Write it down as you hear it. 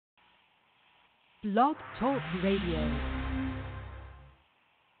Blog Talk Radio.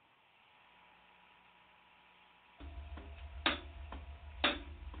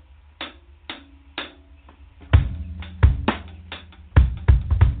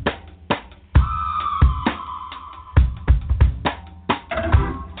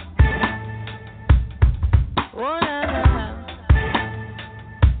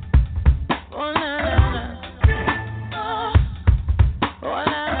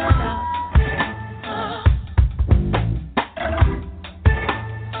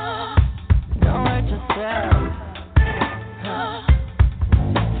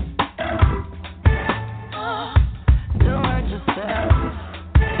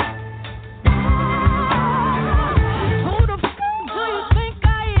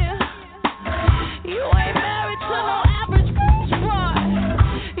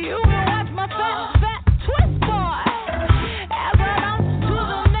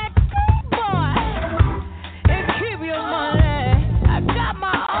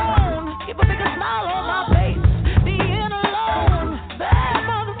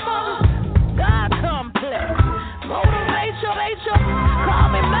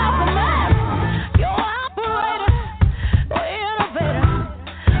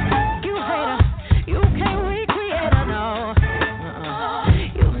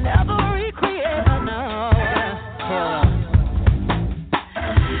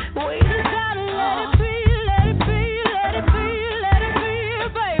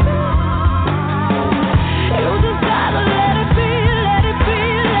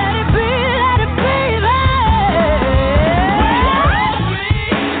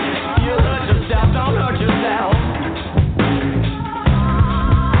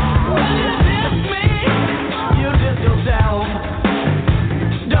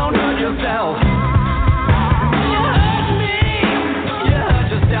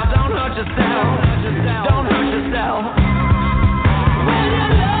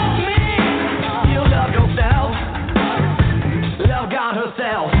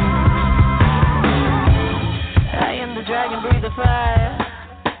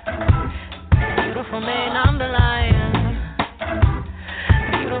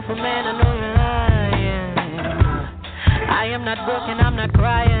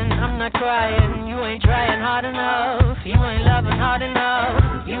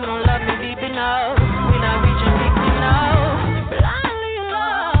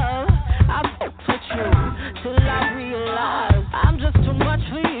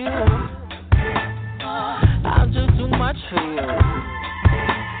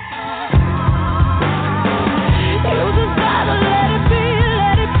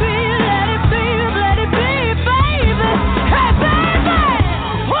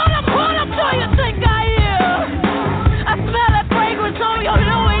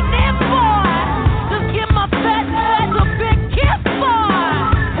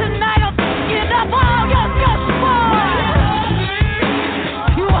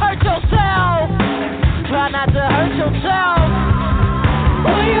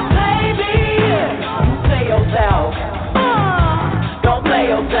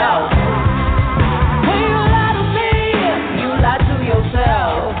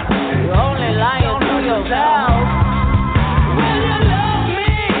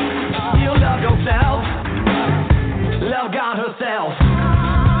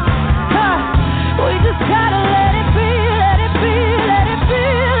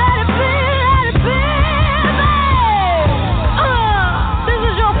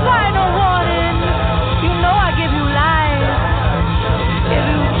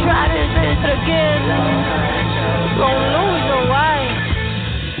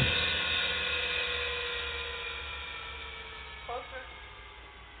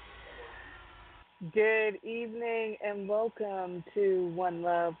 Good evening and welcome to One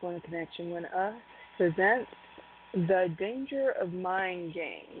Love, One Connection, One Us presents The Danger of Mind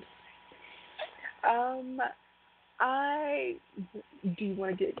Games. Do you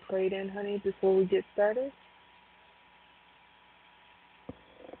want to get prayed in, honey, before we get started?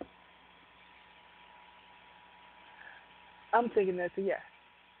 I'm thinking that's a yes.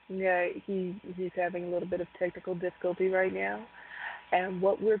 Yeah, he's having a little bit of technical difficulty right now. And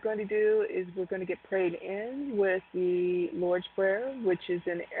what we're going to do is we're going to get prayed in with the Lord's Prayer, which is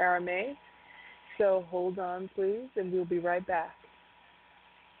in Aramaic. So hold on, please, and we'll be right back.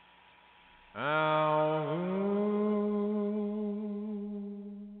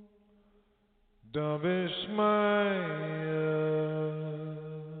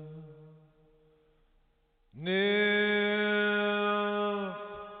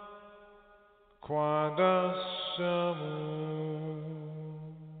 Quando siamo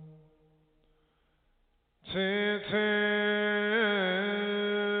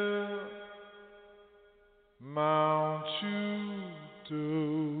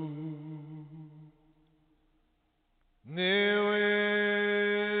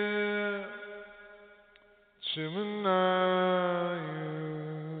Shimanayu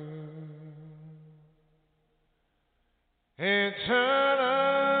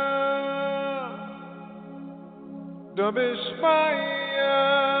Eternal Dobishmaya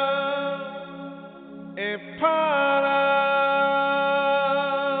Epara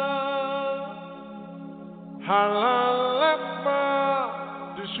Halalema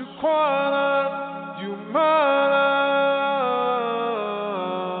Dishukwana Yumara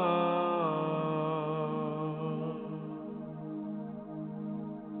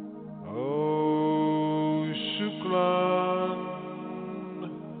Oh Shukran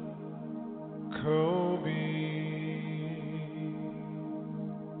Kobe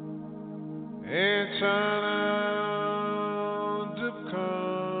Eternal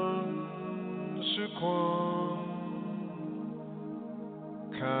Dipkan Shukwan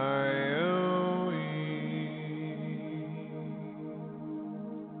Kayoe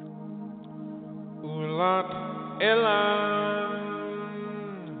Ulat Elan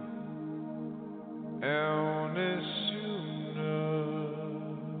Elnesuna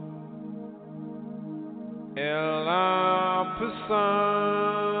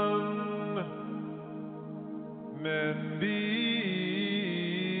Elapisan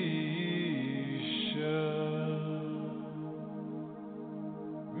Menbisha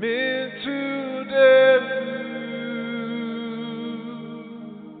Mitudelu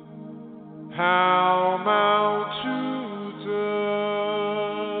How Maututa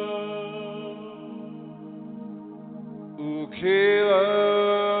Ukela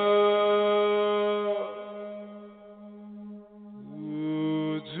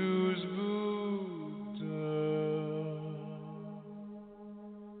Udus Buddha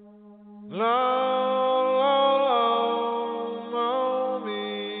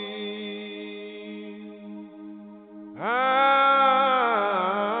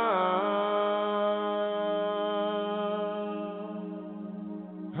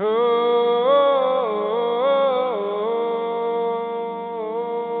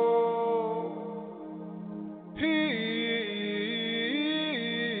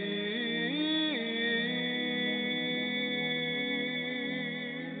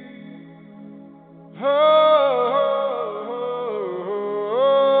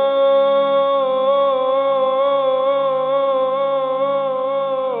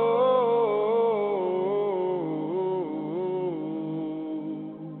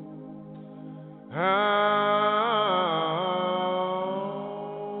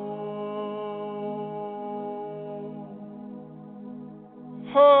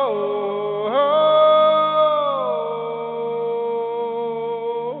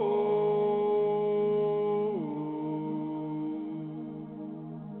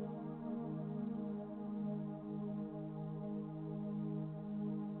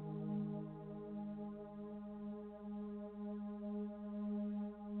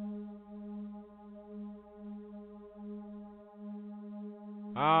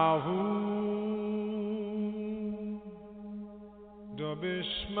Ahu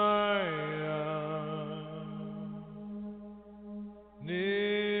Dobishmaya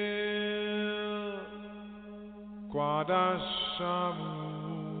Nil Kwadashamu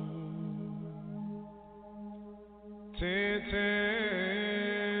Tete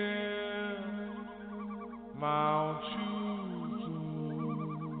Mount Chuzu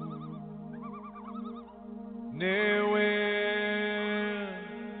Newe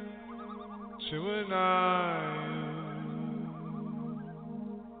Chiwanayu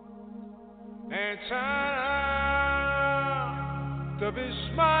Eternal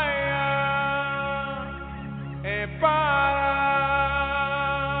Dobishmaya Epara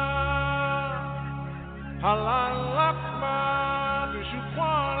Halalakma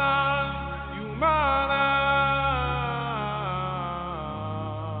Dushukwana Yumana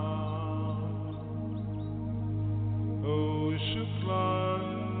Oh Shuklan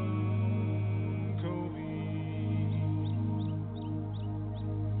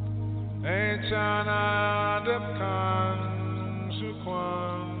Etana Depkan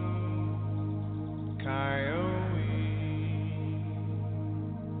Sukwan Kayoe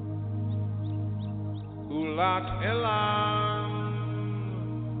Ulat Elan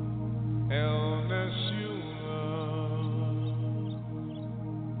Elnesuna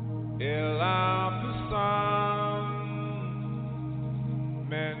Elapisan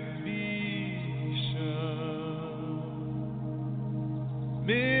Menbisha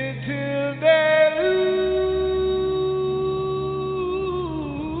Mitildelu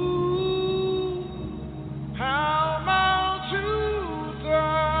How Maututa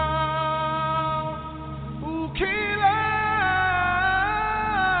Ukela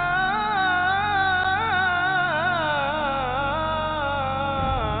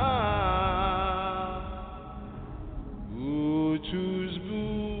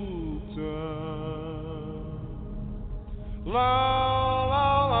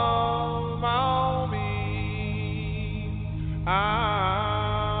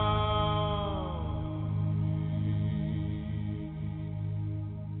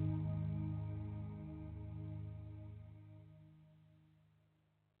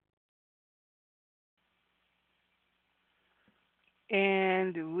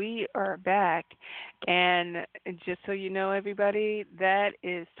And we are back. And just so you know, everybody, that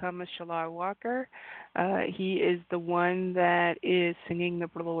is Thomas Shalar Walker. He is the one that is singing the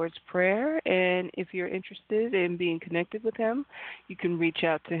Lord's Prayer. And if you're interested in being connected with him, you can reach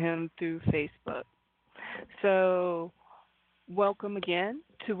out to him through Facebook. So, welcome again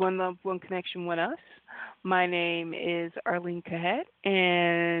to One Love, One Connection, One Us. My name is Arlene Kahet,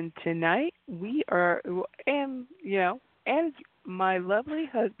 and tonight we are, and my lovely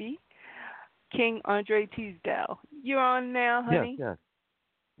hubby, King Andre Teasdell. You're on now, Yes, honey? yes,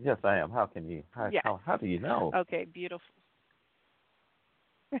 yes. I am. How can you? Yes. How do you know? Okay, beautiful.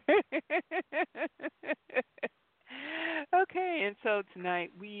 Okay, and so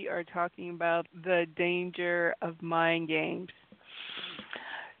tonight we are talking about the danger of mind games.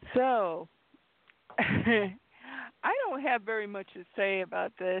 So, I don't have very much to say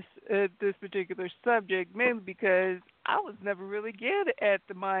about this particular subject, mainly because I was never really good at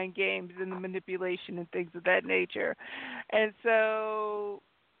the mind games and the manipulation and things of that nature, and so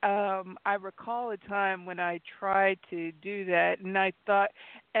I recall a time when I tried to do that, and I thought,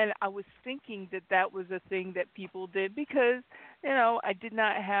 and I was thinking that that was a thing that people did because I did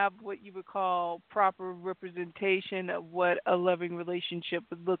not have what you would call proper representation of what a loving relationship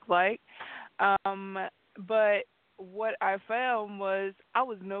would look like. Um, but what I found was I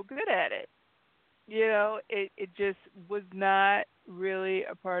was no good at it. It just was not really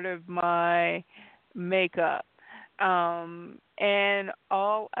a part of my makeup. And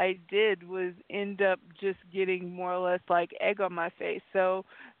all I did was end up just getting more or less like egg on my face. So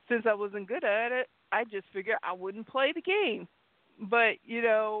since I wasn't good at it, I just figured I wouldn't play the game. But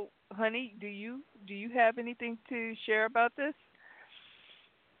honey, do you have anything to share about this?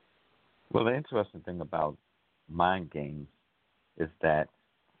 Well, the interesting thing about mind games is that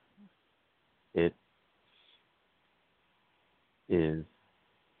it is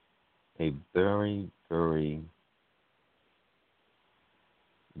a very, very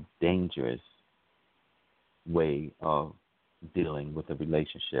dangerous way of dealing with a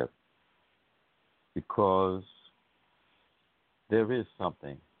relationship because there is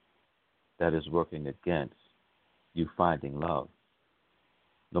something that is working against you finding love,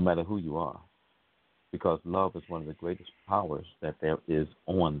 no matter who you are, because love is one of the greatest powers that there is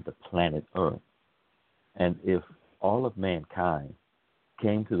on the planet Earth. And if all of mankind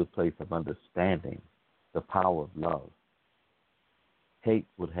came to the place of understanding the power of love, hate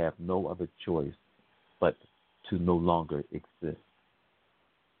would have no other choice but to no longer exist.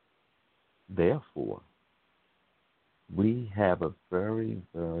 Therefore, we have a very,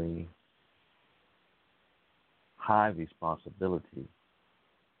 very high responsibility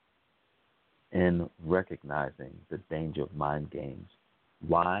in recognizing the danger of mind games.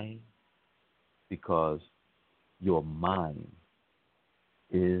 Why? Because your mind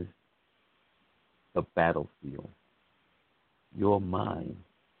is the battlefield. Your mind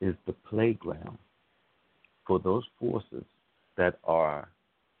is the playground for those forces that are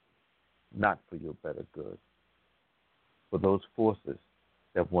not for your better good, for those forces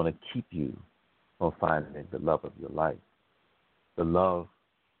that want to keep you from finding the love of your life, the love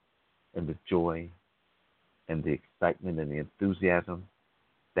and the joy and the excitement and the enthusiasm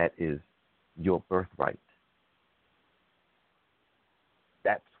that is your birthright.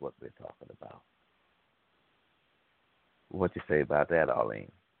 That's what we're talking about. What you say about that, Arlene?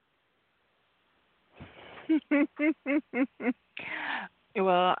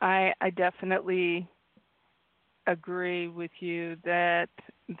 Well, I definitely agree with you that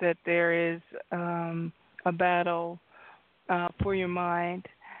there is a battle for your mind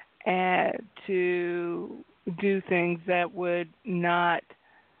and to do things that would not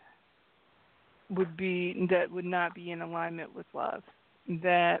be in alignment with love.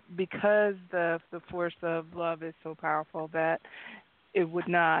 That because the force of love is so powerful that it would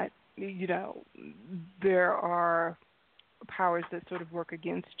not, there are powers that sort of work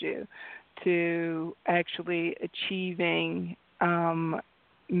against you to actually achieving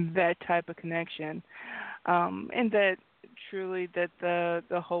that type of connection, and that truly that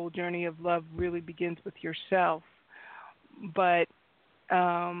the whole journey of love really begins with yourself, but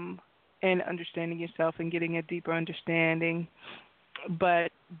and understanding yourself and getting a deeper understanding,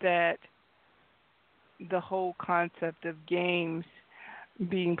 but that the whole concept of games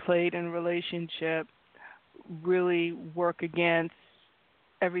being played in a relationship really work against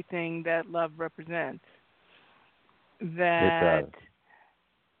everything that love represents. It That does.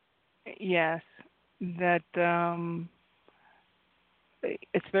 yes, that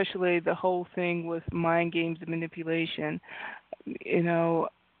especially the whole thing with mind games and manipulation. You know,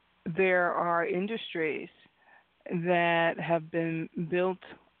 there are industries that have been built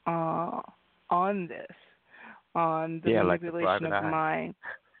uh, on this, on the Yeah, like the manipulation private of the eye. mind.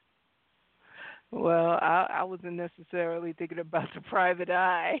 Well, I wasn't necessarily thinking about the private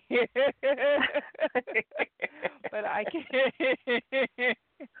eye, but I can,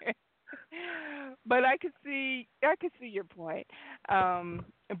 but I could see your point.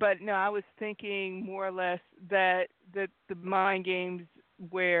 But no, I was thinking more or less that the mind games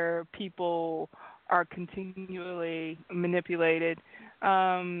where people are continually manipulated.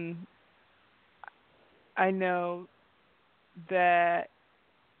 Um, I know that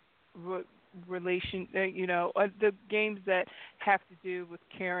re- the games that have to do with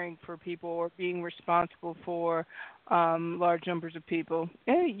caring for people or being responsible for large numbers of people.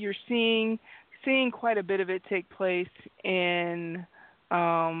 And you're seeing quite a bit of it take place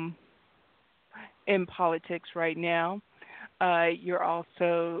um, in politics right now. You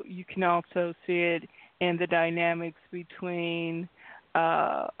can also see it in the dynamics between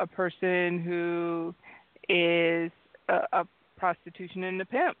a person who is a prostitution and a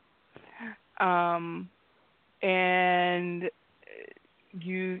pimp, um, and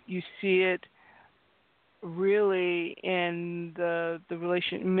you see it really in the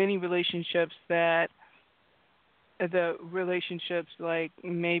many relationships that the relationships like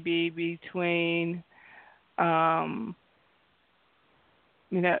maybe between um,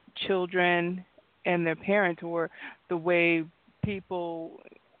 children and their parents, or the way people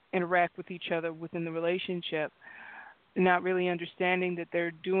interact with each other within the relationship, not really understanding that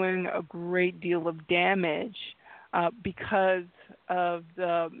they're doing a great deal of damage because of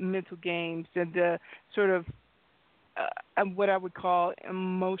the mental games and the sort of what I would call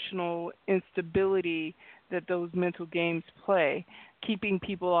emotional instability that those mental games play, keeping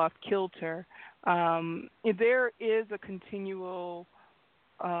people off kilter. There is a continual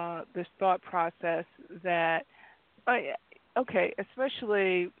this thought process that, okay,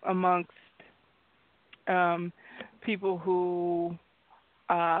 especially amongst um, people who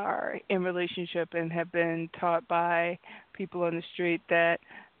are in relationship and have been taught by people on the street that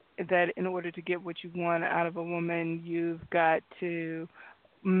in order to get what you want out of a woman, you've got to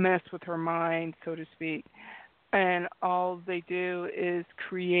mess with her mind, so to speak. And all they do is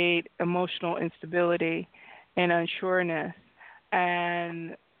create emotional instability and unsureness,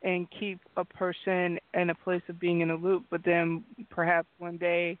 and keep a person in a place of being in a loop. But then perhaps one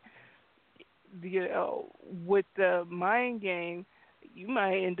day, with the mind game, you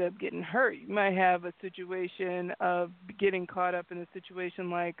might end up getting hurt. You might have a situation of getting caught up in a situation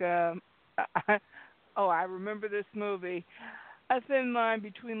like, I remember this movie, A Thin Line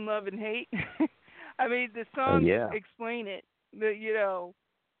Between Love and Hate. I mean, the songs Yeah. explain it.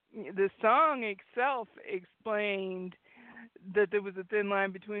 The song itself explained that there was a thin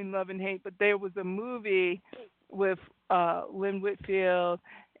line between love and hate, but there was a movie with Lynn Whitfield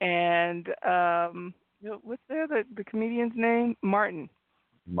and what's the comedian's name? Martin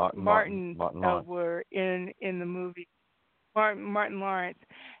Martin Lawrence. were in the movie. Martin Lawrence,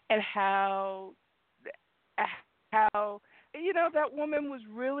 and how that woman was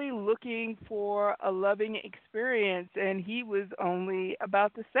really looking for a loving experience, and he was only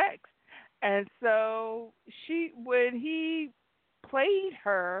about the sex. And so when he played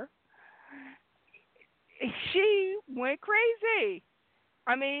her, she went crazy.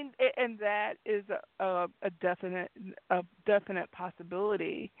 I mean, and that is a definite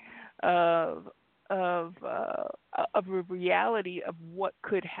possibility of of a reality of what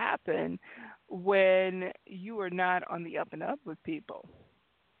could happen when you are not on the up and up with people.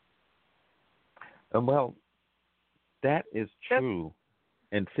 Well, that is That's true.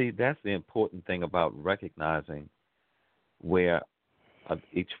 And see, that's the important thing about recognizing where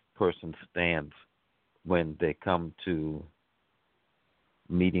each person stands when they come to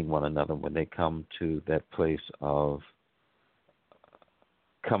meeting one another, when they come to that place of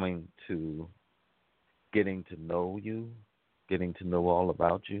coming to getting to know you, getting to know all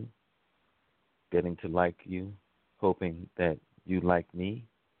about you, getting to like you, hoping that you like me,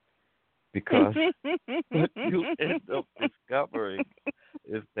 because what you end up discovering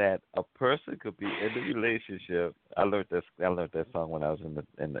is that a person could be in a relationship. I learned that song when I was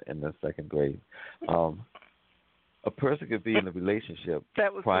in the second grade. A person could be in a relationship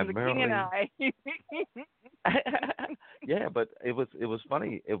that was from the King and primarily. I. Yeah, but it was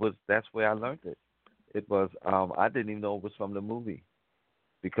funny. That's where I learned it. It was I didn't even know it was from the movie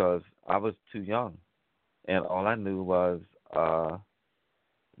because I was too young, and all I knew was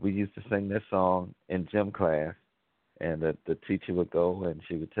we used to sing this song in gym class, and the teacher would go and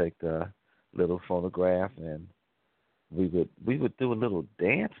she would take the little phonograph, and we would do a little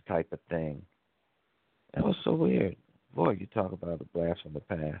dance type of thing, That was so weird. Boy, you talk about a blast from the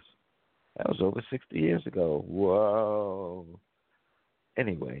past. That was over 60 years ago. Whoa.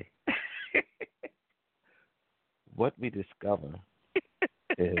 Anyway, what we discover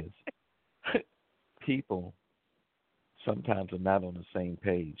is people sometimes are not on the same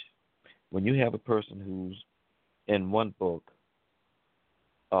page. When you have a person who's in one book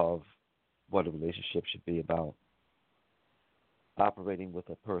of what a relationship should be about, operating with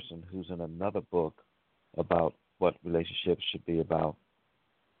a person who's in another book about what relationships should be about,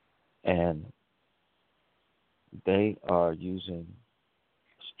 and they are using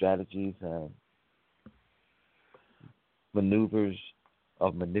strategies and maneuvers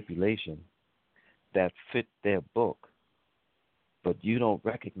of manipulation that fit their book, but you don't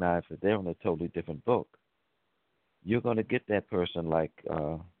recognize that they're in a totally different book. You're going to get that person like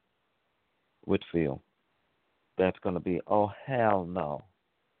Whitfield. That's going to be, oh, hell no.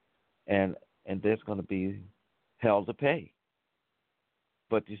 And there's going to be hell to pay.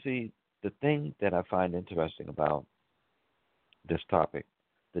 But you see, the thing that I find interesting about this topic,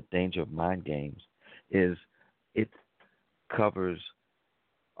 the danger of mind games, is it covers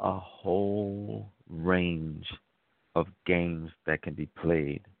a whole range of games that can be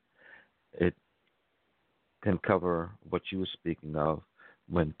played. It can cover what you were speaking of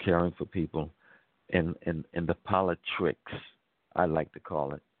when caring for people in the politics, I like to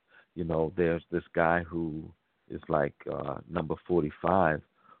call it. You know, there's this guy who is like number 45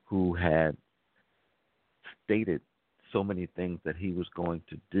 who had stated so many things that he was going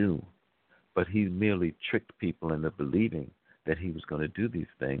to do, but he merely tricked people into believing that he was going to do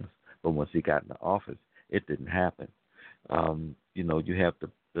these things. But once he got in the office, it didn't happen. You know, you have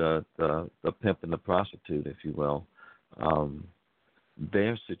the pimp and the prostitute, if you will.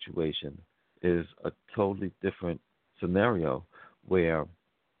 Their situation is a totally different scenario where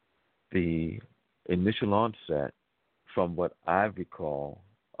the initial onset, from what I recall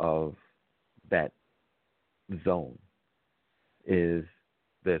of that zone, is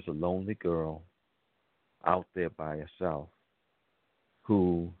there's a lonely girl out there by herself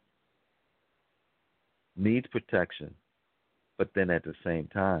who needs protection, but then at the same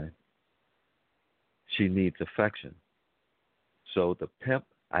time, she needs affection. So the pimp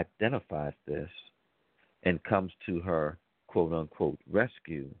identifies this and comes to her quote unquote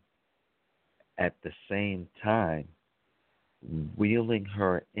rescue, at the same time wheeling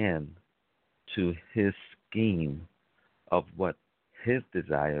her in to his scheme of what his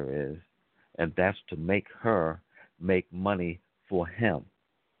desire is, and that's to make her make money for him.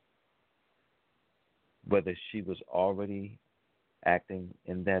 Whether she was already acting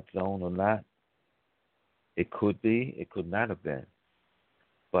in that zone or not, it could be, it could not have been.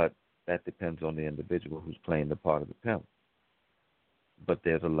 But that depends on the individual who's playing the part of the pimp. But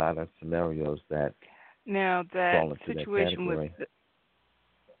there's a lot of scenarios that now that fall into situation that with category.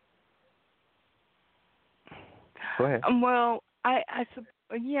 Go ahead. well, I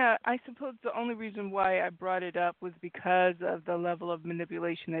suppose the only reason why I brought it up was because of the level of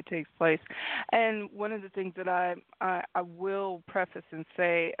manipulation that takes place. And one of the things that I will preface and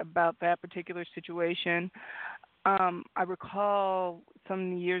say about that particular situation, I recall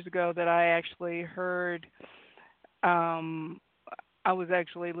some years ago that I actually heard, I was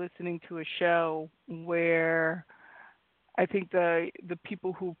actually listening to a show where I think the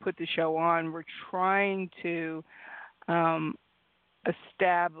people who put the show on were trying to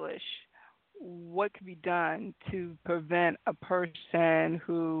establish what could be done to prevent a person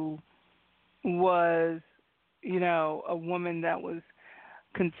who was, you know, a woman that was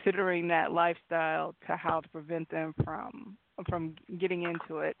considering that lifestyle, to how to prevent them from getting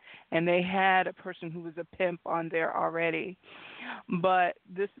into it. And they had a person who was a pimp on there already, but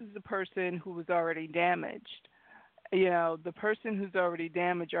this is the person who was already damaged. You know, the person who's already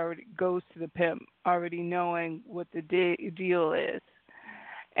damaged already goes to the pimp already knowing what the deal is.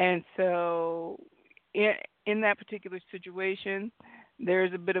 And so in that particular situation,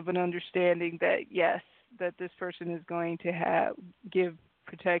 there's a bit of an understanding that, yes, that this person is going to give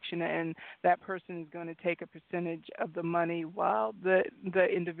protection, and that person is going to take a percentage of the money while the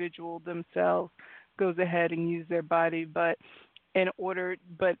individual themselves goes ahead and use their body. But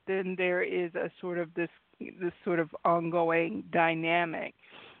then there is a sort of this sort of ongoing dynamic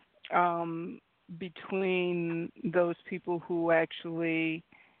between those people who actually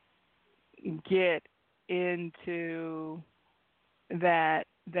get into that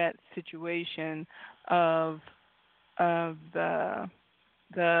situation of the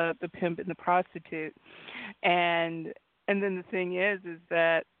pimp and the prostitute, and then the thing is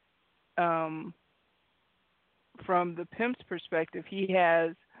that from the pimp's perspective, he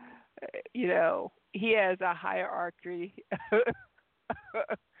has he has a hierarchy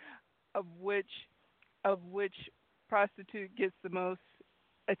of which of which prostitute gets the most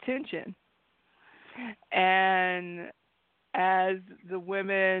attention. And as the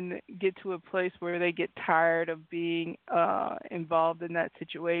women get to a place where they get tired of being involved in that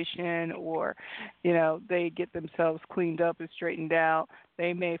situation, or they get themselves cleaned up and straightened out,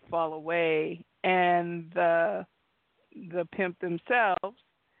 they may fall away, and the pimp themselves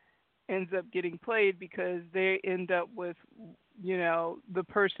ends up getting played because they end up with the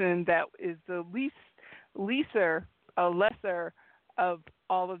person that is the lesser of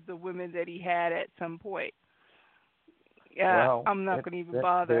all of the women that he had at some point. Yeah, Well, I'm not going to even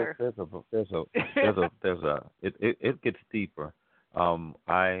bother. It gets deeper.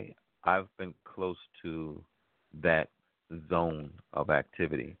 I've been close to that zone of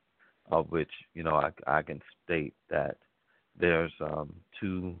activity, of which I can state that there's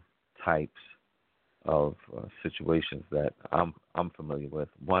two types of situations that I'm familiar with.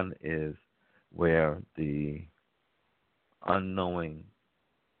 One is where the unknowing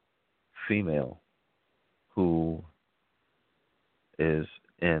female who is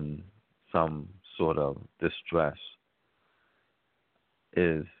in some sort of distress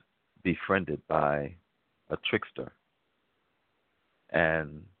is befriended by a trickster,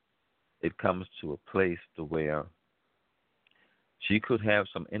 and it comes to a place to where she could have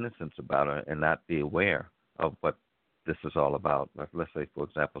some innocence about her and not be aware of what this is all about. Like, let's say, for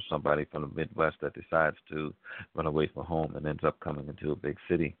example, somebody from the Midwest that decides to run away from home and ends up coming into a big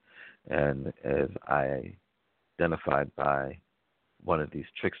city, and is identified by one of these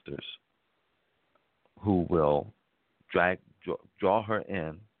tricksters who will draw her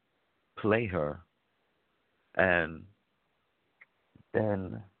in, play her, and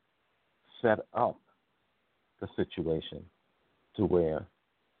then set up the situation to where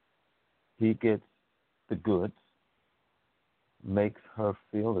he gets the goods, makes her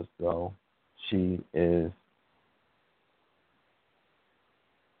feel as though she is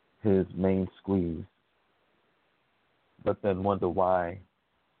his main squeeze, but then wonder why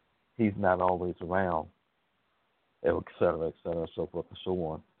he's not always around, et cetera, so forth and so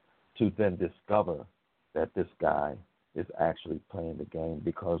on, to then discover that this guy is actually playing the game.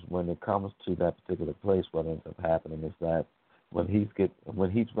 Because when it comes to that particular place, what ends up happening is that when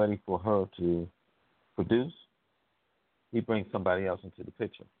he's ready for her to produce, he brings somebody else into the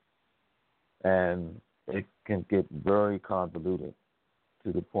picture. And it can get very convoluted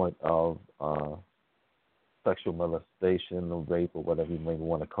to the point of sexual molestation or rape or whatever you may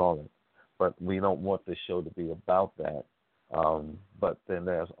want to call it. But we don't want this show to be about that. But then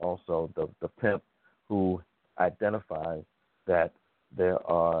there's also the pimp who identifies that there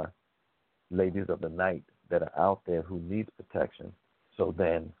are ladies of the night that are out there who need protection. So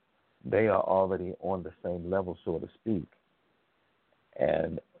then they are already on the same level, so to speak.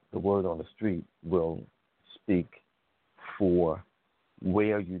 And the word on the street will speak for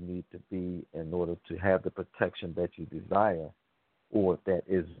where you need to be in order to have the protection that you desire or that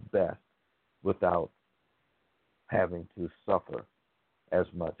is best without having to suffer as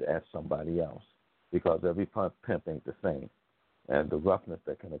much as somebody else, because every pimp ain't the same. And the roughness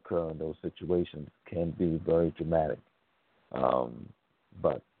that can occur in those situations can be very dramatic.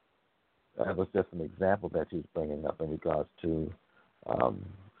 But that was just an example that you was bringing up in regards to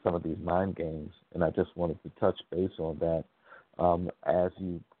some of these mind games, and I just wanted to touch base on that. As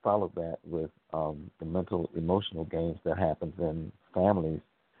you follow that with the mental, emotional games that happens in families,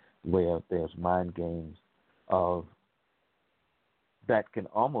 where there's mind games of that can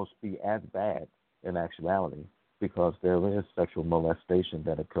almost be as bad in actuality, because there is sexual molestation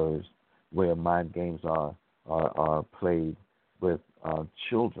that occurs where mind games are played with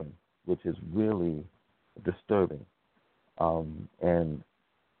children, which is really disturbing. And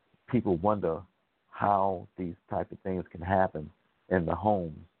people wonder how these type of things can happen in the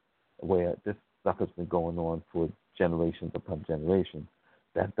homes where this stuff has been going on for generations upon generations.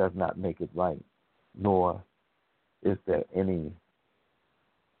 That does not make it right, nor is there any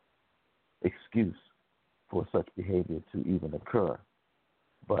excuse for such behavior to even occur.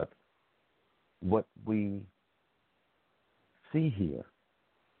 But what we see here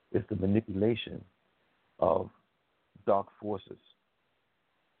is the manipulation of dark forces,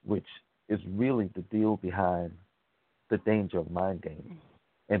 which is really the deal behind the danger of mind games.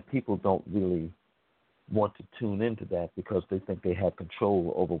 And people don't really want to tune into that because they think they have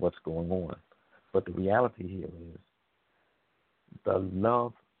control over what's going on. But the reality here is the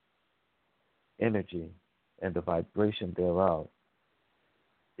love, energy, and the vibration thereof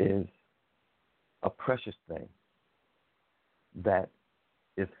is a precious thing that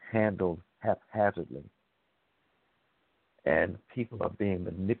is handled haphazardly, and people are being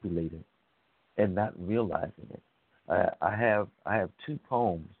manipulated and not realizing it. I have two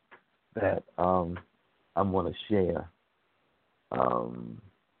poems that I'm going to share, and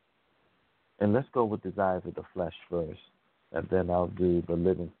let's go with Desires of the Flesh first, and then I'll do the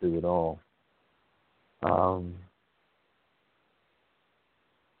Living Through It All.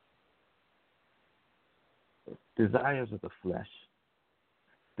 Desires of the Flesh.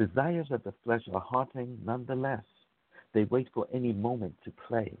 Desires of the flesh are haunting nonetheless. They wait for any moment to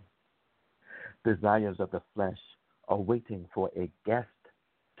play. Desires of the flesh are waiting for a guest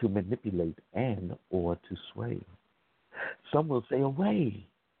to manipulate and or to sway. Some will say away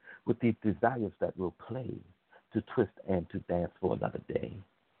with these desires that will play, to twist and to dance for another day.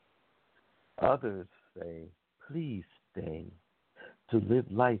 Others say, please stay, to live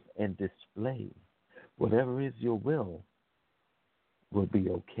life and display. Whatever is your will be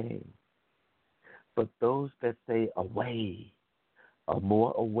okay. But those that say away are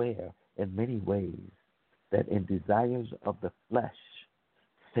more aware in many ways that in desires of the flesh,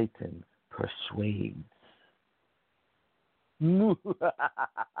 Satan persuades. The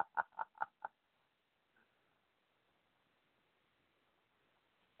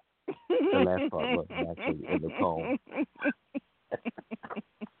last part wasn't actually in the poem.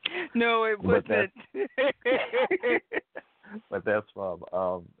 No, it wasn't. But that's from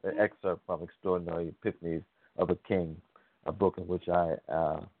an excerpt from Extraordinary Epiphanies of a King, a book in which I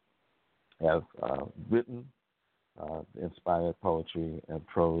have written inspired poetry and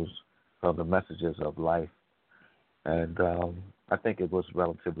prose from the messages of life. And I think it was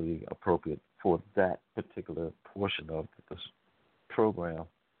relatively appropriate for that particular portion of this program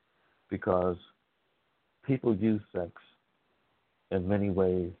because people use sex in many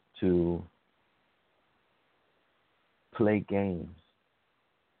ways to play games.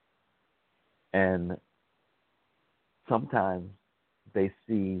 And sometimes they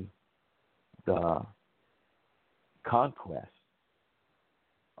see the conquest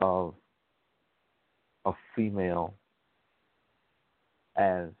of a female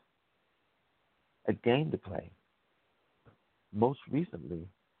as a game to play. Most recently,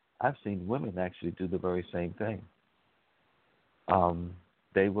 I've seen women actually do the very same thing.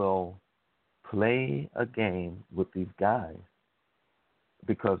 They will play a game with these guys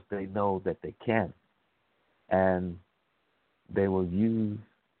because they know that they can. And they will use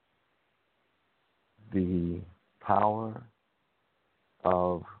the power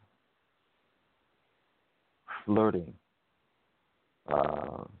of flirting.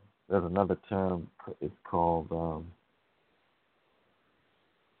 There's another term, it's called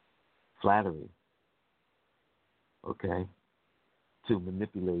flattery, okay, to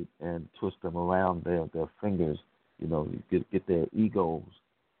manipulate and twist them around their fingers, you know, get their egos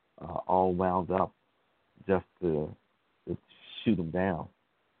all wound up just to shoot them down.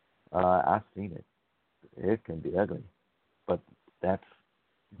 I've seen it. It can be ugly, but that's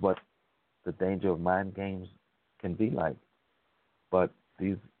what the danger of mind games can be like. But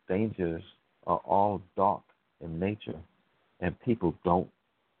these dangers are all dark in nature, and people don't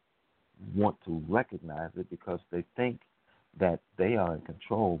want to recognize it because they think that they are in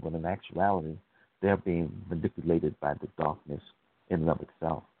control, when in actuality, they're being manipulated by the darkness in and of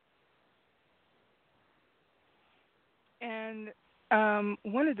itself. And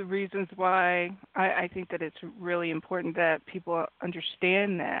one of the reasons why I think that it's really important that people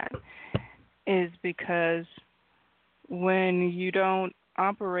understand that is because when you don't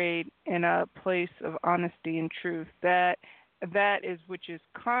operate in a place of honesty and truth, that is which is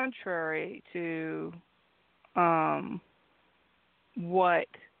contrary to what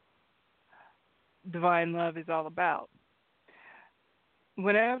divine love is all about.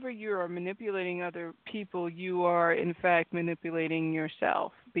 Whenever you are manipulating other people, you are in fact manipulating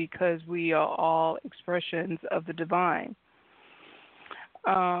yourself, because we are all expressions of the divine.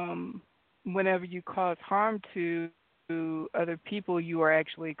 Whenever you cause harm to other people, you are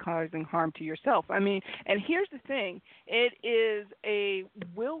actually causing harm to yourself. I mean, and here's the thing: it is a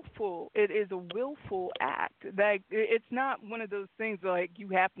willful act. That it's not one of those things like you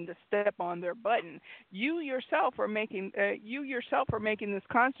happen to step on their button. You yourself are making this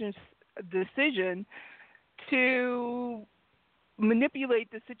conscious decision to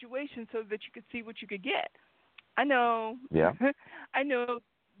manipulate the situation so that you could see what you could get. I know. Yeah. I know.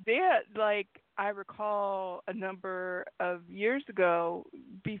 I recall a number of years ago,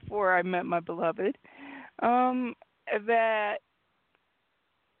 before I met my beloved, that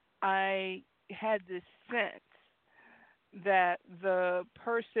I had this sense that the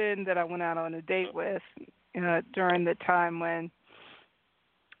person that I went out on a date with during the time when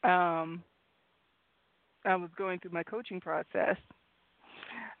um, I was going through my coaching process,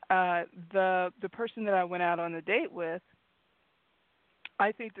 the person that I went out on a date with,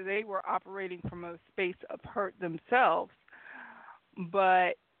 I think that they were operating from a space of hurt themselves,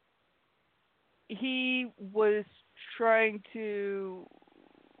 but he was trying to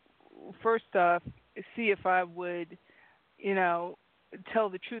first off see if I would, you know, tell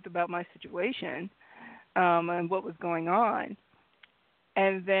the truth about my situation and what was going on.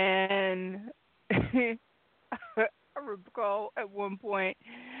 And then I recall at one point,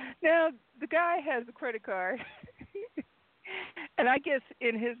 now the guy has a credit card, and I guess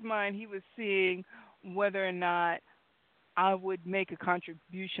in his mind he was seeing whether or not I would make a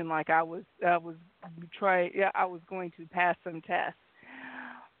contribution, like I was going to pass some tests.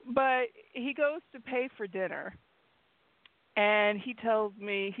 But he goes to pay for dinner, and he tells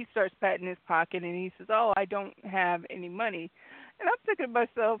me, he starts patting his pocket, and he says, "Oh, I don't have any money." And I'm thinking to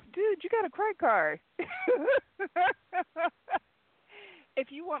myself, dude, you got a credit card.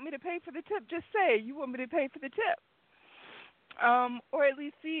 If you want me to pay for the tip, just say you want me to pay for the tip, or at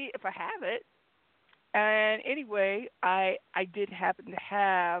least see if I have it. And anyway, I did happen to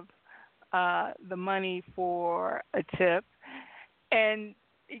have the money for a tip, and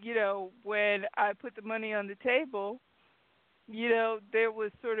you know, when I put the money on the table, you know, there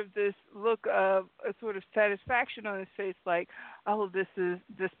was sort of this look of a sort of satisfaction on his face, like, oh, this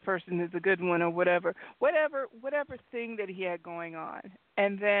person is a good one, or whatever thing that he had going on.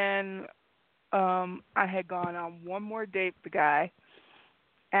 And then I had gone on one more date with the guy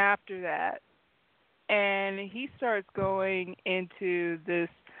after that, and he starts going into this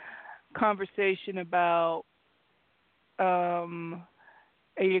conversation about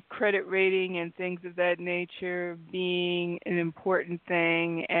a credit rating and things of that nature being an important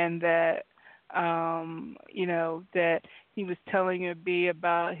thing, and that you know, that he was telling me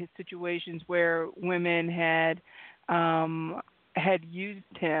about his situations where women had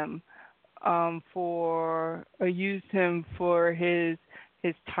used him used him for his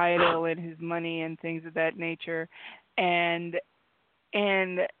title and his money and things of that nature, and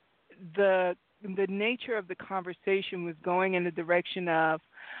the nature of the conversation was going in the direction of,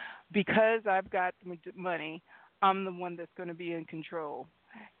 because I've got the money, I'm the one that's going to be in control,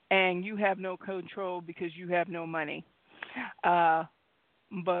 and you have no control because you have no money.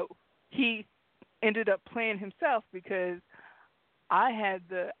 But he ended up playing himself, because I had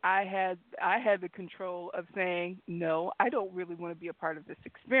the control of saying, no, I don't really want to be a part of this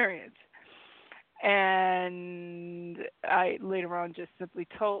experience. And I later on just simply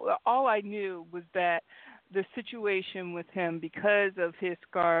told, all I knew was that the situation with him, because of his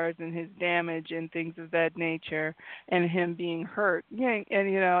scars and his damage and things of that nature, and him being hurt, and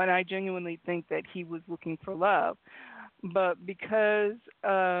you know, and I genuinely think that he was looking for love, but because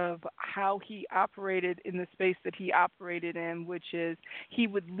of how he operated in the space that he operated in, which is he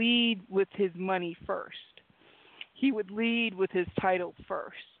would lead with his money first, he would lead with his title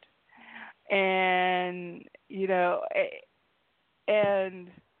first. And, you know,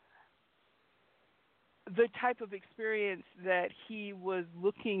 and the type of experience that he was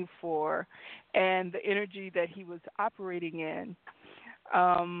looking for and the energy that he was operating in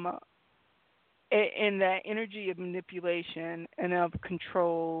that energy of manipulation and of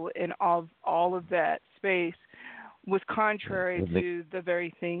control and all of that space was contrary to the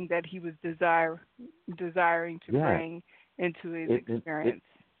very thing that he was desiring to bring into his experience.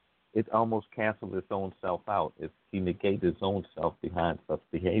 It almost canceled its own self out. He negated his own self behind such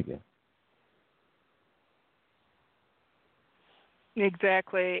behavior.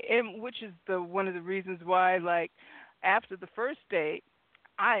 Exactly, and which is one of the reasons why, like, after the first date,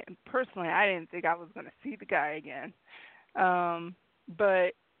 I didn't think I was going to see the guy again.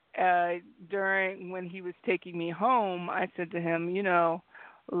 But during when he was taking me home, I said to him, you know,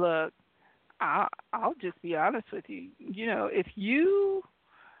 look, I'll just be honest with you. You know, if you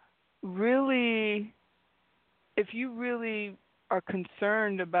really are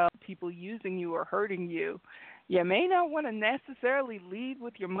concerned about people using you or hurting you, you may not want to necessarily lead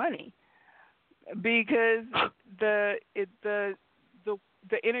with your money, because the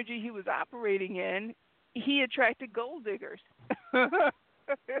energy he was operating in, he attracted gold diggers.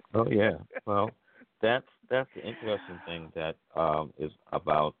 Oh yeah, well, that's the interesting thing that is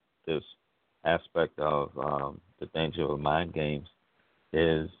about this aspect of the danger of mind games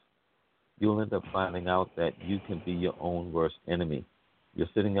is you'll end up finding out that you can be your own worst enemy. You're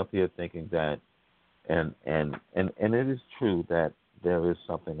sitting up here thinking that, and it is true that there is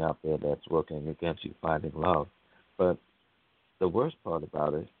something out there that's working against you finding love, but the worst part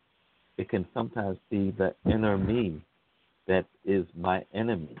about it, it can sometimes be the inner me that is my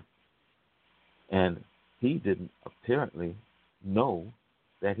enemy. And he didn't apparently know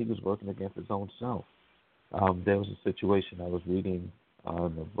that he was working against his own self. There was a situation I was reading in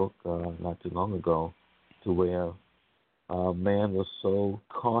a book not too long ago to where a man was so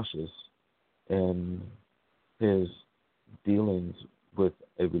cautious in his dealings with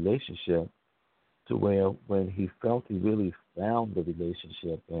a relationship to where when he felt he really found the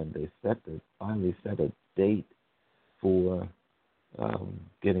relationship and they finally set a date for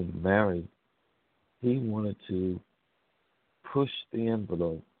getting married, he wanted to push the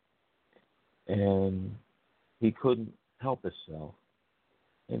envelope and he couldn't help himself.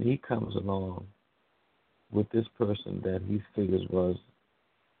 And he comes along with this person that he figures was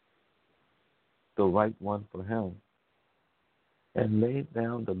the right one for him and laid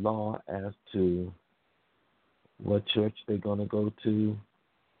down the law as to what church they're going to go to,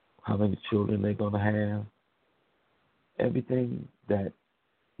 how many children they're going to have, everything that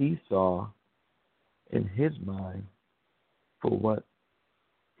he saw in his mind for what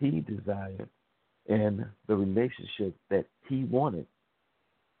he desired and the relationship that he wanted,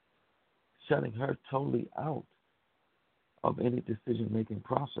 shutting her totally out of any decision-making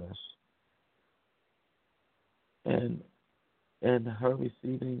process. And her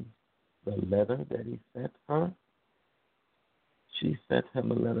receiving the letter that he sent her, she sent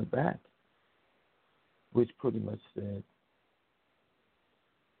him a letter back, which pretty much said,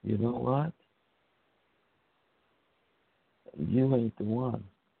 you know what? You ain't the one.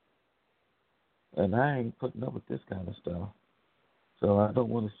 And I ain't putting up with this kind of stuff. So I don't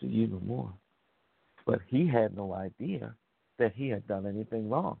want to see you no more. But he had no idea that he had done anything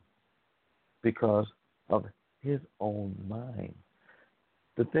wrong because of his own mind.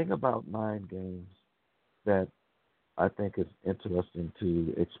 The thing about mind games that I think is interesting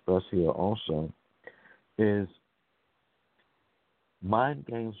to express here also is mind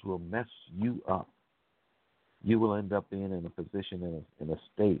games will mess you up. You will end up being in a position, in a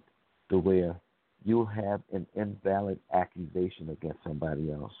state to where you'll have an invalid accusation against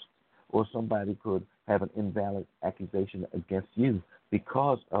somebody else. Or somebody could have an invalid accusation against you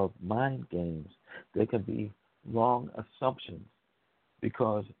because of mind games. There can be wrong assumptions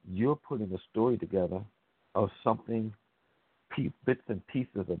because you're putting a story together of something, bits and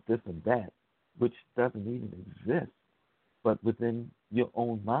pieces of this and that, which doesn't even exist, but within your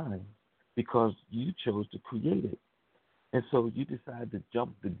own mind because you chose to create it. And so you decide to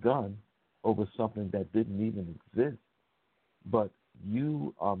jump the gun over something that didn't even exist, but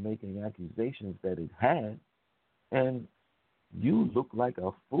you are making accusations that it had, and you look like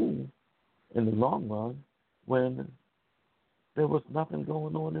a fool in the long run when there was nothing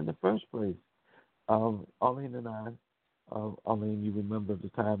going on in the first place. Arlene and I, Arlene, you remember the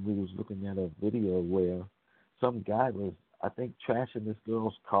time we was looking at a video where some guy was, I think, trashing this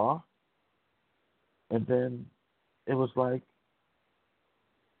girl's car, and then it was like,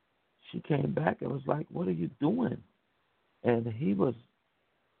 she came back and was like, what are you doing? And he was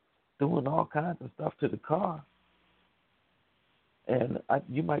doing all kinds of stuff to the car. And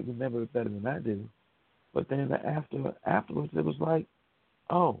you might remember it better than I do. But then afterwards, it was like,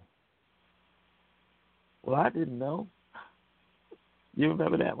 oh, well, I didn't know. You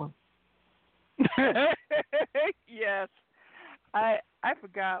remember that one? Yes. I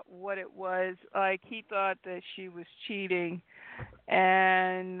forgot what it was. Like, he thought that she was cheating,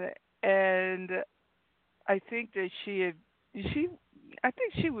 and I think that she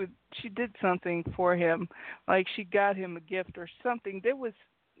did something for him, like she got him a gift or something. There was,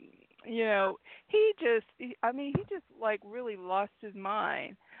 he just like really lost his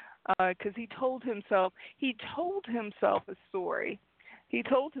mind because he told himself a story. He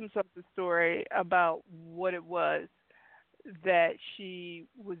told himself a story about what it was that she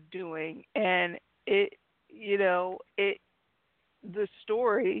was doing, and the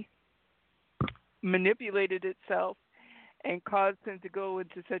story manipulated itself and caused him to go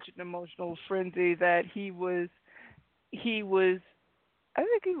into such an emotional frenzy that he was I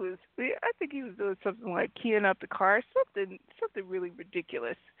think he was doing something like keying up the car, something really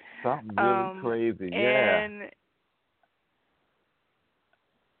ridiculous. Something really crazy, yeah. And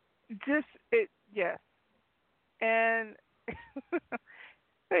yes. And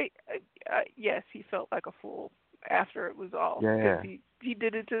yes, he felt like a fool after it was all. Yeah. Because he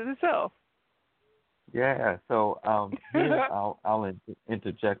did it to himself. Yeah, so here I'll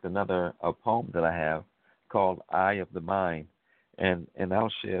interject another poem that I have called Eye of the Mind, and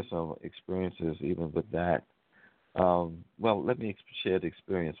I'll share some experiences even with that. Well, let me share the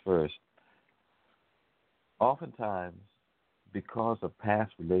experience first. Oftentimes, because of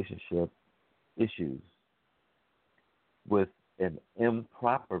past relationship issues, with an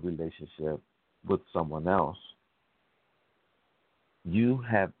improper relationship with someone else, you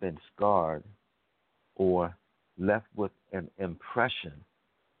have been scarred or left with an impression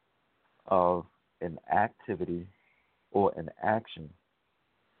of an activity or an action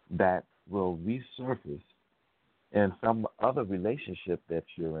that will resurface in some other relationship that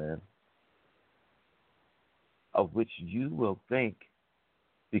you're in, of which you will think,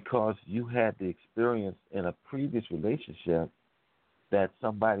 because you had the experience in a previous relationship, that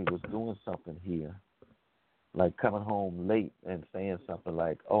somebody was doing something here, like coming home late and saying something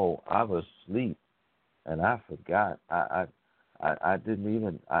like, "Oh, I was asleep and I forgot. I didn't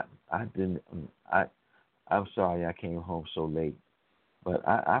even I didn't I'm sorry I came home so late, but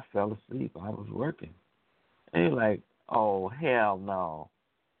I fell asleep. I was working." And you're like, "Oh, hell no.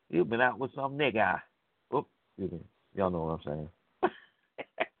 You've been out with some nigga." Oops, excuse me. Y'all know what I'm saying.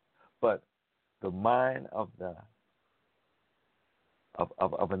 But the mind of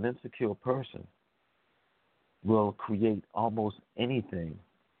an insecure person will create almost anything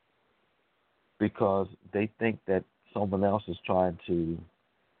because they think that someone else is trying to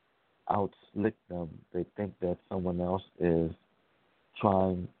outslick them. They think that someone else is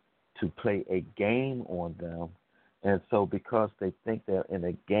trying to play a game on them. And so because they think they're in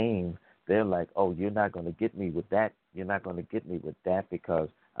a game, they're like, "Oh, you're not going to get me with that. You're not going to get me with that because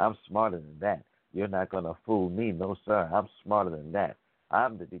I'm smarter than that. You're not going to fool me. No, sir. I'm smarter than that.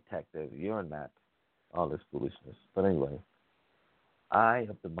 I'm the detective. You're not." All this foolishness. But anyway, Eye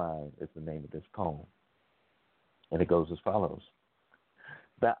of the Mind is the name of this poem. And it goes as follows.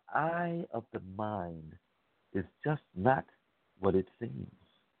 The eye of the mind is just not what it seems.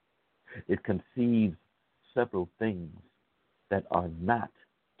 It conceives several things that are not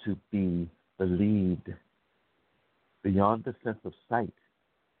to be believed. Beyond the sense of sight,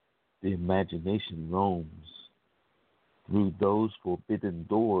 the imagination roams through those forbidden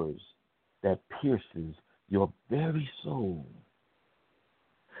doors that pierces your very soul.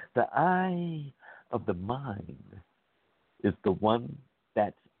 The eye of the mind is the one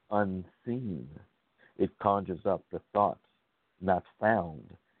that's unseen. It conjures up the thoughts not found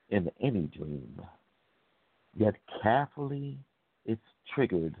in any dream. Yet carefully it's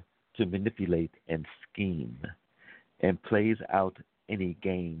triggered to manipulate and scheme, and plays out any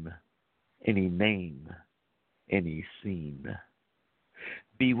game, any name, any scene.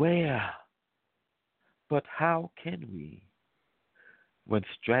 Beware, but how can we, when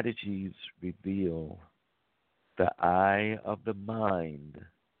strategies reveal the eye of the mind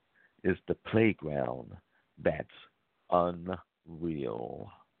is the playground that's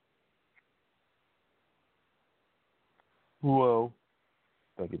unreal? Whoa.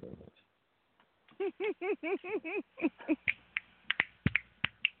 Thank you very much.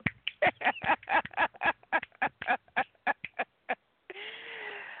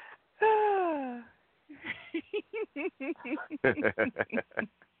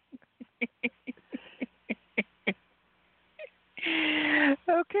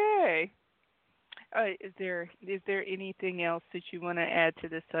 Okay. Is there anything else that you want to add to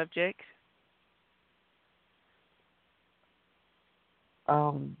the subject?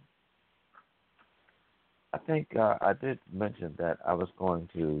 I think I did mention that I was going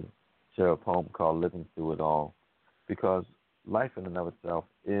to share a poem called Living Through It All, because life in and of itself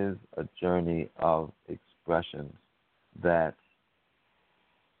is a journey of expressions that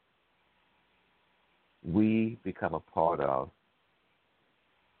we become a part of.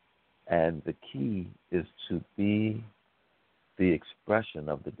 And the key is to be the expression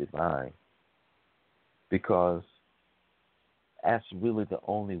of the divine, because that's really the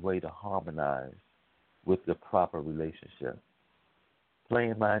only way to harmonize with the proper relationship.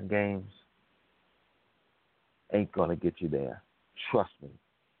 Playing mind games ain't going to get you there. Trust me.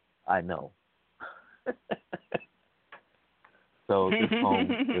 I know. So this poem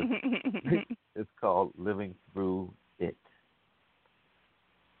is called Living Through It.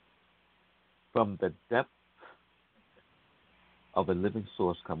 From the depth of a living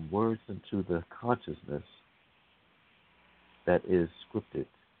source come words into the consciousness that is scripted,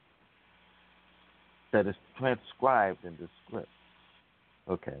 that is transcribed in the script.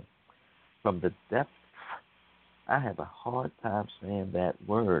 Okay. From the depth, I have a hard time saying that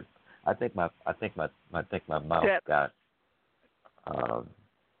word. I think my mouth Depth. got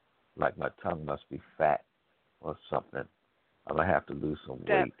like my tongue must be fat or something. I'm gonna have to lose some Depth.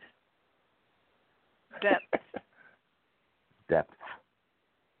 weight. Depth. Depth.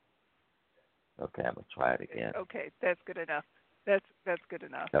 Okay, I'm gonna try it again. Okay, that's good enough. That's good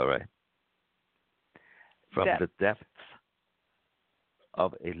enough. All right. From Depth. the depths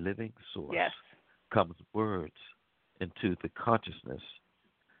of a living source Yes. comes words into the consciousness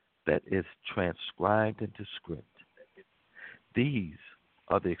that is transcribed into script. These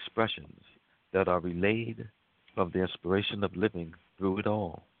are the expressions that are relayed from the inspiration of living through it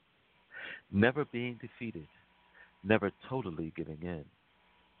all, never being defeated, never totally giving in,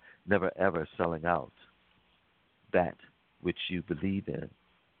 never ever selling out that which you believe in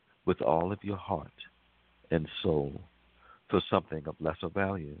with all of your heart and soul for something of lesser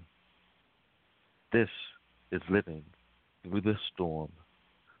value. This is living through the storm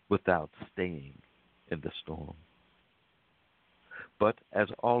without staying in the storm. But as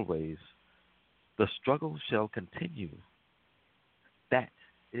always, the struggle shall continue. That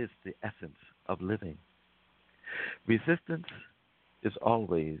is the essence of living. Resistance is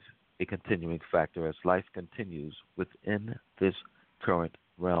always a continuing factor as life continues within this current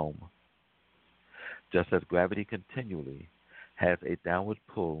realm. Just as gravity continually has a downward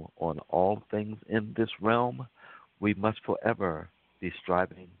pull on all things in this realm, we must forever be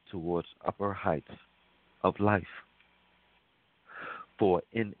striving towards upper heights of life. For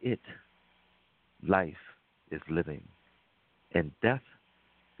in it, life is living, and death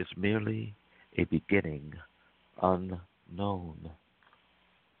is merely a beginning unknown.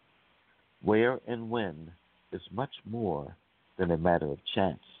 Where and when is much more than a matter of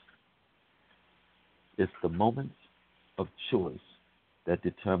chance. It's the moments of choice that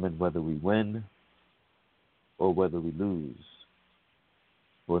determine whether we win or whether we lose.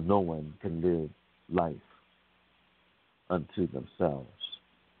 For no one can live life unto themselves,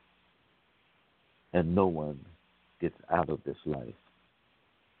 and no one gets out of this life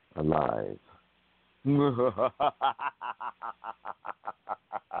alive. You're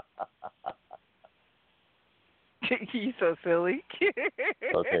so silly.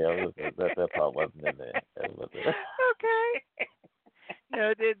 Okay, that part wasn't in there. Okay.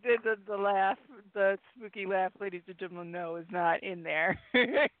 No, the laugh, the spooky laugh, ladies and gentlemen, no, is not in there.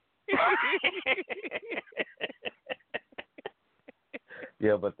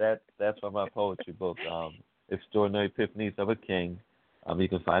 Yeah, but that's from my poetry book, Extraordinary Epiphanies of a King. You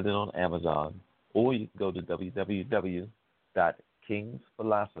can find it on Amazon, or you can go to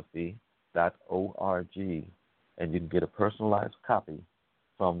www.kingsphilosophy.org, and you can get a personalized copy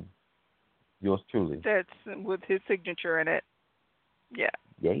from yours truly. That's with his signature in it. Yeah.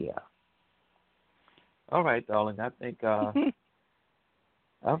 Yeah. All right, darling. I think I'm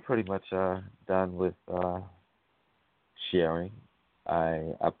pretty much done with sharing.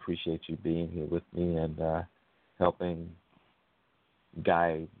 I appreciate you being here with me and helping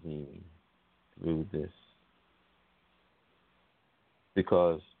guide me through this.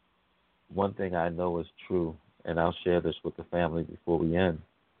 Because one thing I know is true, and I'll share this with the family before we end.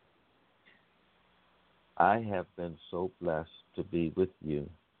 I have been so blessed to be with you,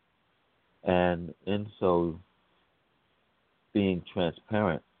 and in so being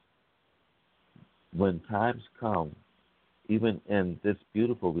transparent, when times come, even in this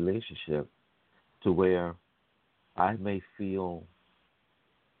beautiful relationship, to where I may feel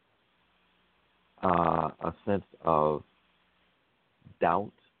a sense of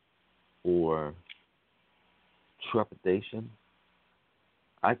doubt or trepidation,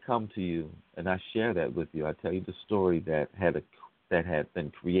 I come to you and I share that with you. I tell you the story that had been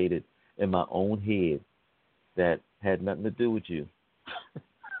created in my own head that had nothing to do with you.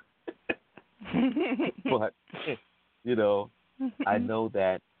 But you know, I know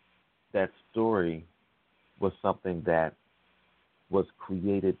that story was something that was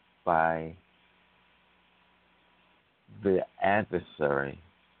created by the adversary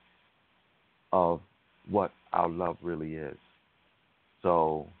of what our love really is.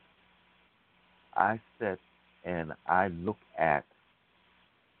 So I sit and I look at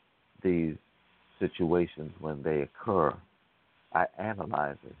these situations when they occur. I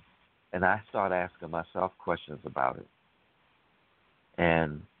analyze it, and I start asking myself questions about it.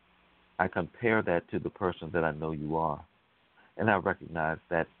 And I compare that to the person that I know you are. And I recognize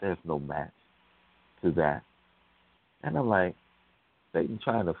that there's no match to that. And I'm like, Satan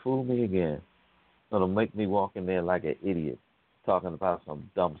trying to fool me again. Gonna make me walk in there like an idiot, talking about some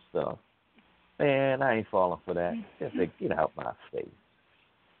dumb stuff. Man, I ain't falling for that. Just say, get out my face.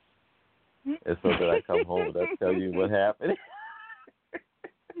 And so that I come home and I tell you what happened.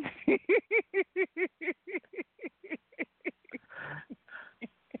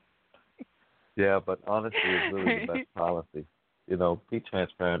 Yeah, but honesty is really the best policy. You know, be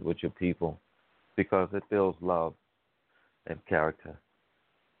transparent with your people because it builds love and character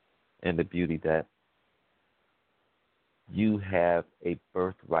and the beauty that you have a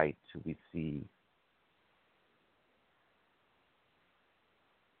birthright to receive.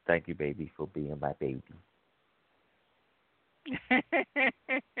 Thank you, baby, for being my baby.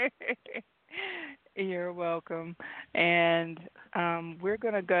 You're welcome. And we're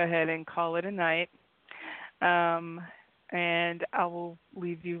going to go ahead and call it a night. Um, and I will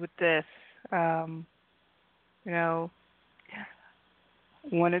leave you with this. Um, you know,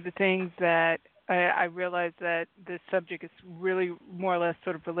 one of the things that I realize that this subject is really more or less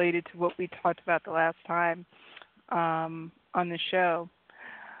sort of related to what we talked about the last time on the show.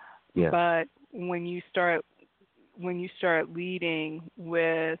 Yes. But when you start leading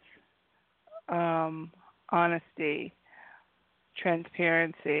with honesty,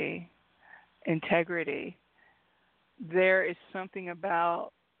 transparency, integrity, there is something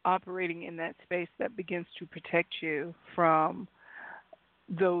about operating in that space that begins to protect you from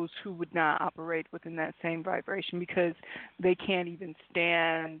those who would not operate within that same vibration because they can't even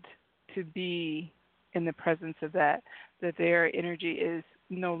stand to be in the presence of that their energy is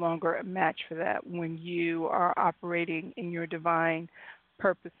no longer a match for that when you are operating in your divine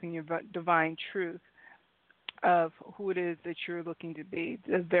purpose and your divine truth of who it is that you're looking to be,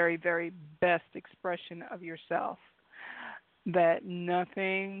 the very, very best expression of yourself. That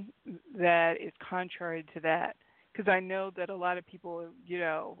nothing that is contrary to that, because I know that a lot of people,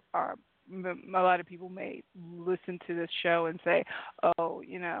 a lot of people may listen to this show and say, oh,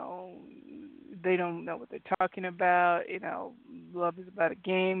 they don't know what they're talking about, love is about a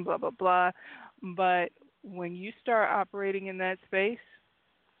game, blah, blah, blah. But when you start operating in that space,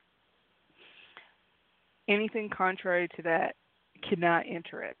 anything contrary to that cannot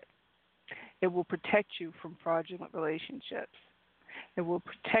enter it. It will protect you from fraudulent relationships. It will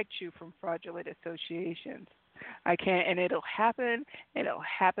protect you from fraudulent associations. And it'll happen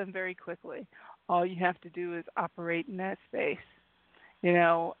very quickly. All you have to do is operate in that space.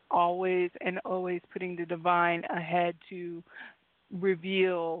 Always and always putting the divine ahead to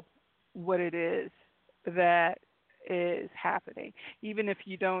reveal what it is that is happening. Even if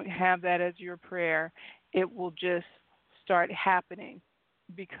you don't have that as your prayer, it will just start happening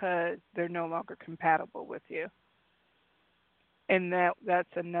because they're no longer compatible with you. And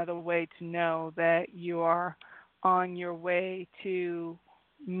that's another way to know that you are on your way to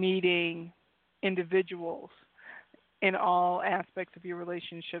meeting individuals in all aspects of your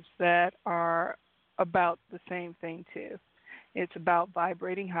relationships that are about the same thing too. It's about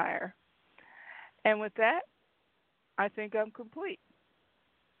vibrating higher. And with that, I think I'm complete.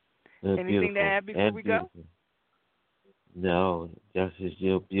 Anything beautiful. to add before we go? No,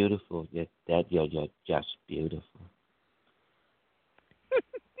 you're beautiful. You're just beautiful.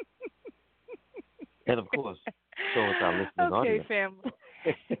 And of course, so is our listening audience. Okay, family.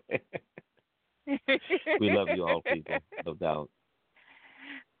 We love you all, people, no doubt.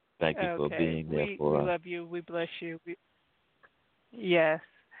 Thank you for being there for us. We love you. We bless you. Yes.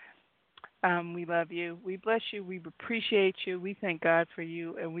 We love you. We bless you. We appreciate you. We thank God for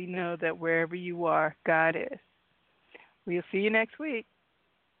you. And we know that wherever you are, God is. We'll see you next week.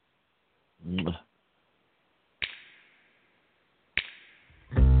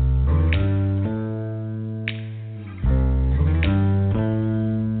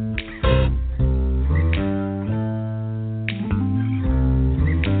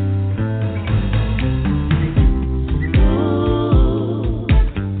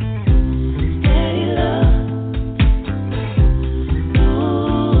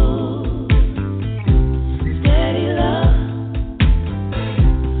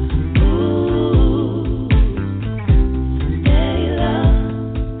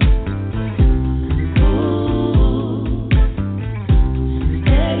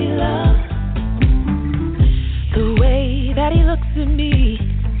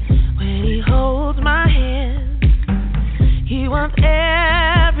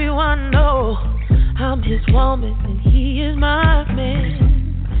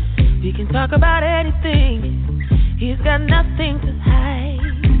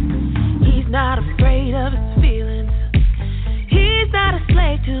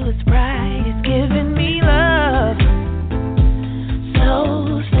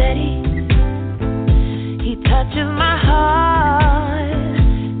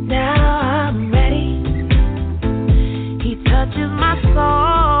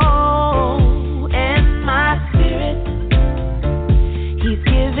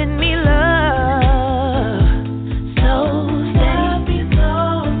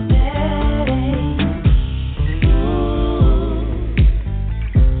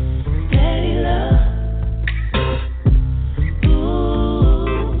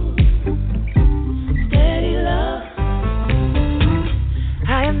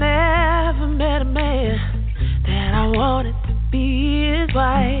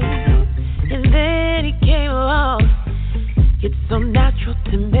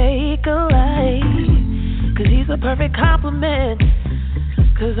 perfect compliment,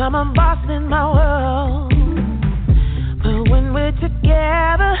 'cause I'm a boss in my world. But when we're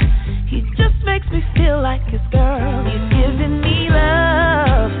together, he just makes me feel like his girl. He's giving me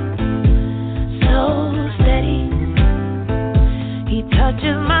love, so steady. He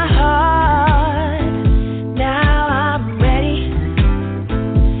touches my heart, now I'm ready.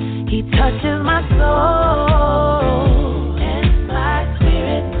 He touches my soul and my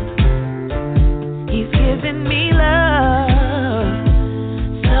spirit. He's giving me love,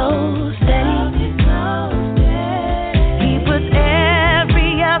 so steady. He puts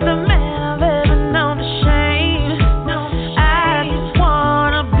every other man I've ever known to shame. I just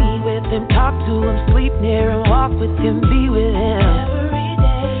wanna be with him, talk to him, sleep near him, walk with him, be with him.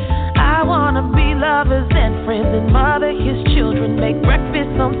 I wanna be lovers and friends and mother his children, make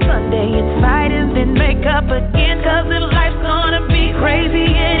breakfast on Sunday and fight and then make up again. 'Cause if life's gonna be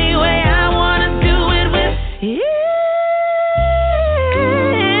crazy anyway, I wanna do it with you.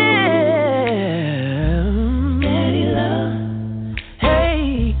 Steady love,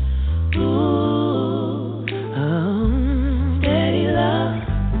 hey, ooh, steady love.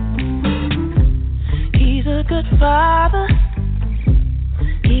 He's a good father,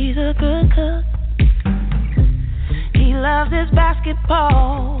 he's a good cook. He loves his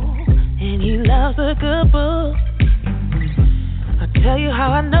basketball, and he loves a good book. I'll tell you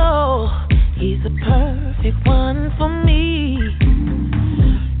how I know he's the perfect one for me.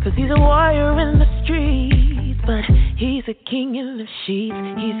 'Cause he's a warrior in the streets, but he's a king in the sheets.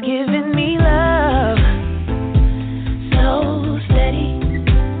 He's giving me love, so steady.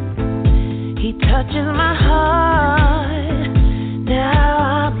 He touches my heart, now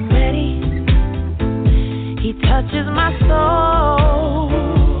I'm ready. He touches my soul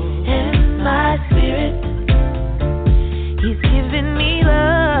and my spirit. He's giving me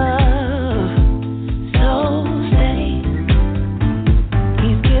love, so steady.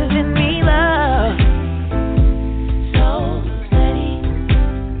 He's giving me love, so steady.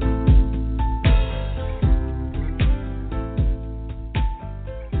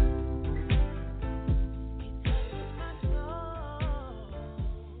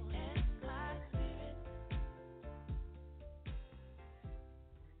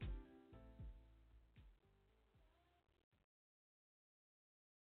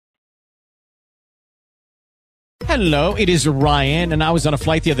 Hello, it is Ryan, and I was on a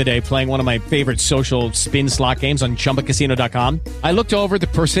flight the other day playing one of my favorite social spin slot games on ChumbaCasino.com. I looked over at the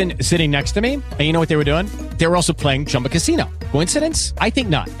person sitting next to me, and you know what they were doing? They were also playing Chumba Casino. Coincidence? I think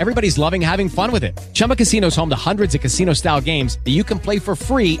not. Everybody's loving having fun with it. Chumba Casino is home to hundreds of casino-style games that you can play for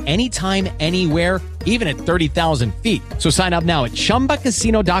free anytime, anywhere, even at 30,000 feet. So sign up now at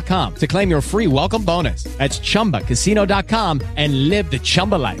ChumbaCasino.com to claim your free welcome bonus. That's ChumbaCasino.com and live the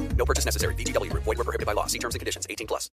Chumba life. No purchase necessary. VGW Group. Void where prohibited by law. See terms and conditions. 18+.